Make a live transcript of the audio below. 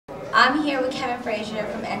I'm here with Kevin Frazier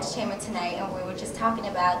from Entertainment Tonight, and we were just talking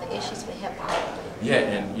about the issues with hip-hop. Yeah,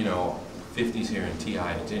 and you know, 50's here in TI,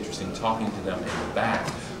 and it's interesting talking to them in the back,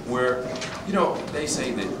 where, you know, they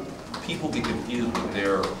say that people get confused with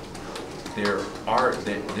their art,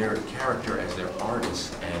 their character as their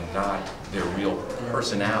artist and not their real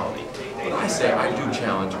personality. But I say I do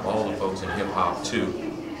challenge all the folks in hip-hop to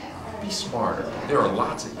be smarter. There are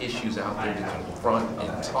lots of issues out there to confront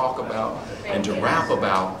and talk about and to rap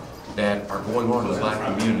about that are going on in the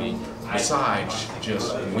black community besides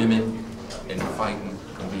just women and fighting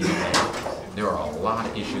and being a man. There are a lot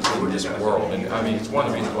of issues in this world, and I mean, it's one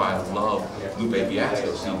of the reasons why I love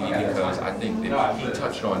Fiasco's CD, because I think that he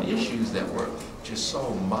touched on issues that were just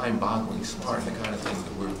so mind-bogglingly smart, the kind of things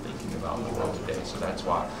that we're thinking about in the world today. So that's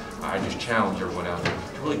why I just challenge everyone out there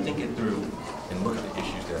to really think it through and look at the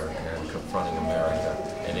issues that are confronting America.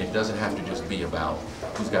 And it doesn't have to just be about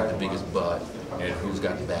who's got the biggest butt and who's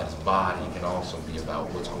got the baddest body. It can also be about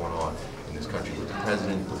what's going on in this country with the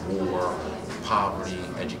president, the war, poverty,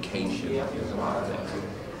 education. There's a lot of things.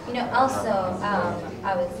 You know, also,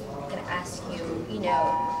 I was going to ask you, you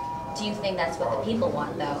know, do you think that's what the people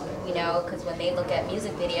want, though? You know, because when they look at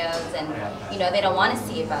music videos and, you know, they don't want to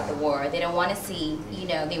see about the war. They don't want to see, you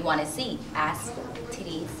know, they want to see ass,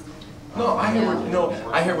 titties. No,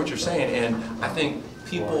 I hear what you're saying, and I think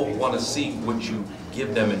people want to see what you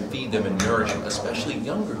give them and feed them and nourish them, especially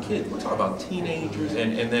younger kids. We're talking about teenagers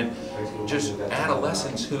and then just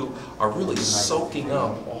adolescents who are really soaking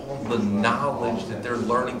up all the knowledge that they're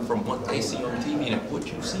learning from what they see on TV. And if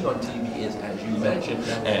what you see on TV is, as you mentioned,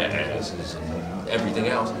 and everything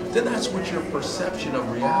else, then that's what your perception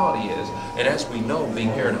of reality is. And as we know,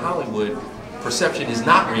 being here in Hollywood, perception is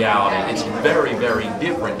not reality. It's very, very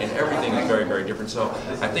different, and everything is very, very different. So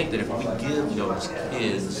I think that if we give those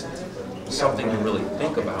kids something to really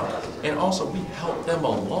think about, and also we help them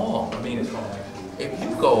along. I mean, if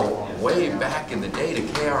you go way back in the day to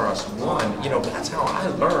KRS-One, you know, that's how I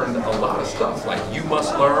learned a lot of stuff. Like, you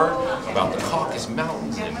must learn about the Caucasus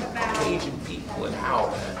Mountains and the Caucasian people and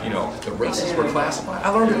how, you know, the races were classified. I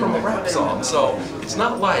learned it from a rap song. So it's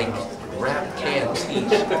not like rap can't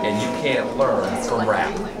teach and you can't learn from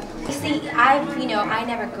rap. You see, I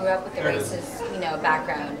never grew up with the racist, you know,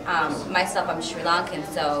 background. Myself, I'm Sri Lankan,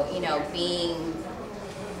 so, you know,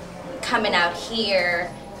 coming out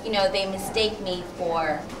here, you know, they mistake me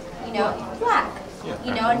for, you know, black. Yeah,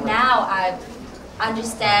 you know, and now I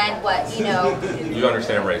understand what, you know. You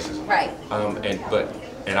understand racism. Right.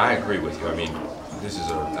 And I agree with you. I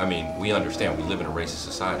mean, we understand we live in a racist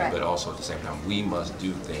society, right, but also at the same time, we must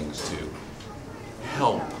do things to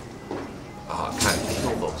help kind of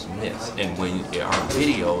kill those myths. And when our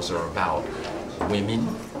videos are about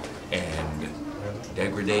women and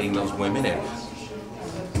degrading those women and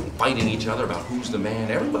fighting each other about who's the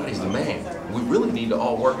man, everybody's the man. We really need to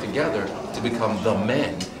all work together to become the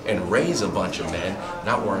men and raise a bunch of men,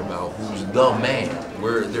 not worry about who's the man.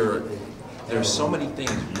 There's so many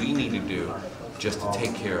things we need to do just to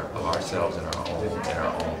take care of ourselves and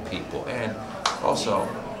our own people. And also,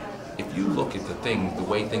 if you look at the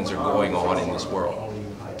way things are going on in this world,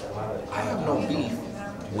 I have no beef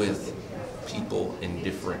with people in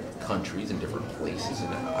different countries and different places,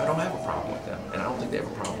 and I don't have a problem with them, and I don't think they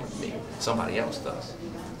have a problem with me. Somebody else does.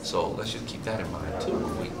 So let's just keep that in mind too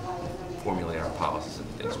when we formulate our policies and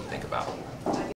the things we think about.